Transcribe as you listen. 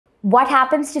What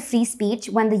happens to free speech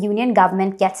when the union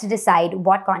government gets to decide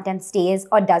what content stays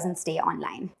or doesn't stay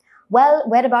online? Well,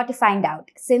 we're about to find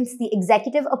out, since the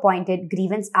executive-appointed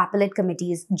Grievance Appellate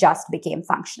Committees just became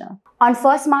functional. On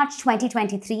 1st March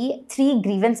 2023, 3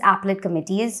 Grievance Appellate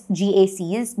Committees,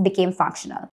 GACs, became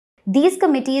functional. These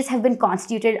committees have been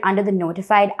constituted under the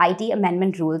notified IT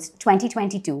Amendment Rules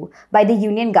 2022 by the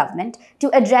Union Government to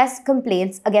address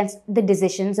complaints against the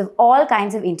decisions of all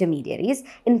kinds of intermediaries,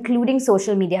 including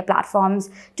social media platforms,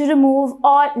 to remove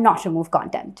or not remove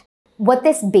content. What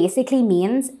this basically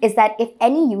means is that if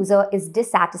any user is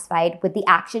dissatisfied with the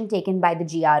action taken by the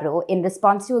GRO in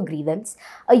response to a grievance,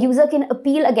 a user can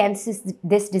appeal against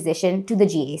this decision to the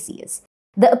GACs.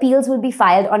 The appeals will be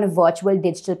filed on a virtual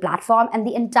digital platform, and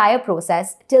the entire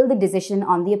process till the decision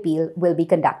on the appeal will be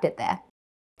conducted there.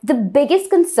 The biggest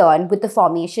concern with the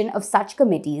formation of such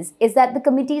committees is that the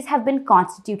committees have been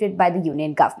constituted by the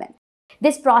Union Government.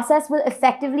 This process will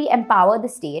effectively empower the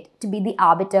state to be the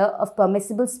arbiter of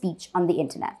permissible speech on the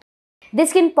internet.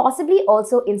 This can possibly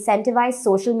also incentivize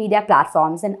social media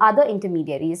platforms and other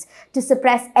intermediaries to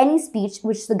suppress any speech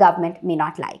which the government may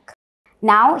not like.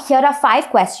 Now, here are 5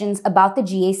 questions about the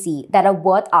GAC that are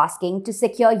worth asking to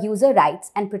secure user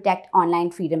rights and protect online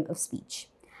freedom of speech.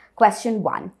 Question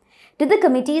 1. Do the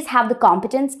committees have the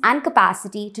competence and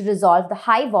capacity to resolve the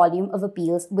high volume of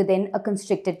appeals within a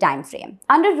constricted time frame?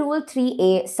 Under Rule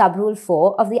 3A, Subrule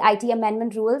 4 of the IT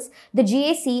Amendment Rules, the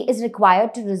GAC is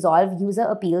required to resolve user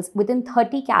appeals within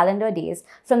 30 calendar days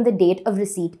from the date of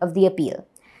receipt of the appeal.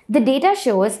 The data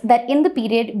shows that in the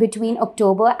period between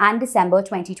October and December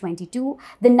 2022,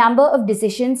 the number of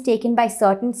decisions taken by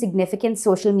certain significant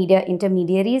social media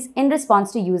intermediaries in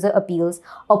response to user appeals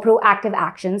or proactive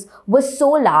actions was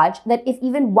so large that if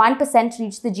even 1%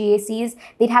 reached the GACs,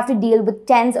 they'd have to deal with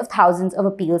tens of thousands of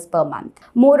appeals per month.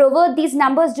 Moreover, these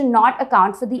numbers do not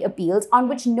account for the appeals on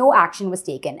which no action was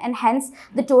taken, and hence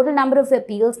the total number of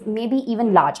appeals may be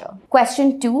even larger.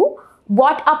 Question 2.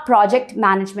 What are project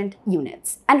management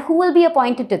units and who will be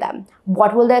appointed to them?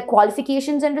 What will their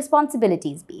qualifications and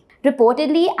responsibilities be?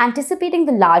 Reportedly, anticipating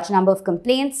the large number of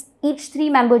complaints, each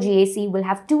 3-member GAC will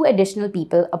have 2 additional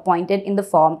people appointed in the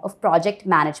form of project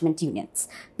management units,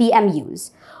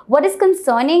 PMUs. What is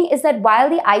concerning is that while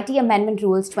the IT Amendment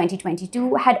Rules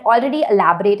 2022 had already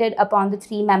elaborated upon the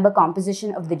 3-member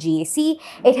composition of the GAC,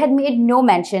 it had made no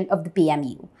mention of the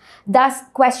PMU. Thus,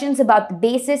 questions about the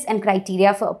basis and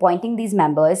criteria for appointing these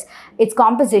members, its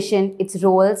composition, its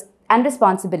roles, and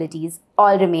responsibilities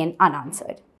all remain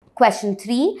unanswered. Question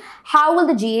 3. How will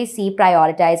the GAC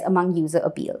prioritize among user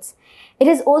appeals? It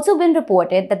has also been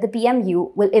reported that the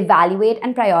PMU will evaluate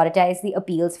and prioritize the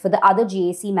appeals for the other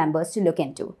GAC members to look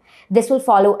into. This will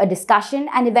follow a discussion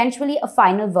and eventually a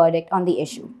final verdict on the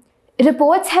issue.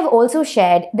 Reports have also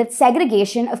shared that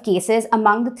segregation of cases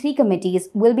among the 3 committees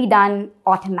will be done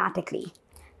automatically.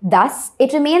 Thus,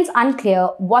 it remains unclear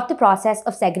what the process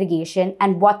of segregation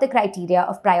and what the criteria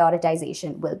of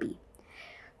prioritization will be.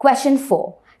 Question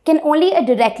 4. Can only a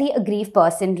directly aggrieved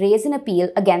person raise an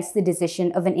appeal against the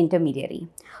decision of an intermediary?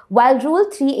 While Rule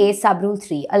 3A Subrule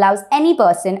 3 allows any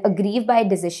person aggrieved by a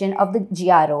decision of the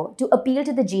GRO to appeal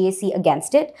to the GAC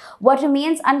against it, what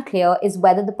remains unclear is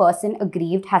whether the person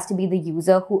aggrieved has to be the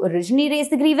user who originally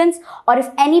raised the grievance, or if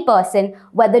any person,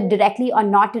 whether directly or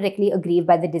not directly aggrieved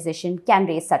by the decision, can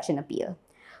raise such an appeal.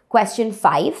 Question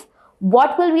 5.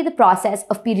 What will be the process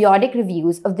of periodic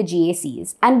reviews of the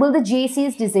GACs, and will the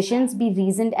GACs' decisions be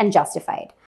reasoned and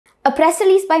justified? A press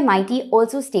release by MIT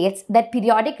also states that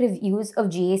periodic reviews of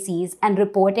GACs and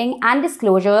reporting and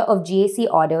disclosure of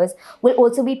GAC orders will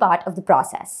also be part of the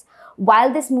process.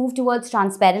 While this move towards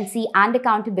transparency and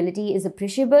accountability is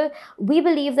appreciable, we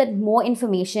believe that more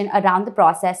information around the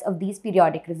process of these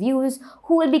periodic reviews,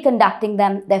 who will be conducting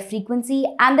them, their frequency,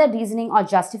 and their reasoning or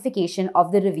justification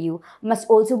of the review must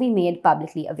also be made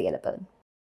publicly available.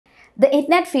 The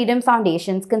Internet Freedom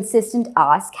Foundation's consistent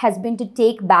ask has been to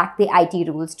take back the IT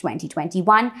Rules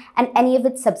 2021 and any of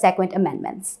its subsequent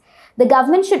amendments. The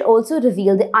government should also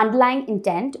reveal the underlying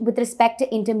intent with respect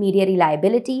to intermediary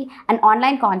liability and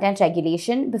online content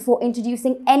regulation before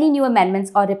introducing any new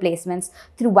amendments or replacements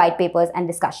through white papers and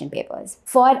discussion papers.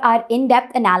 For our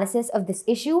in-depth analysis of this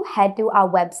issue, head to our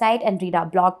website and read our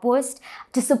blog post.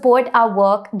 To support our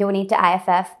work, donate to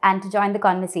IFF, and to join the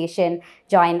conversation,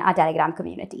 join our Telegram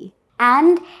community.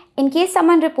 And in case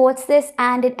someone reports this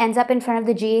and it ends up in front of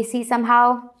the GAC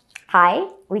somehow, hi,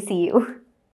 we see you.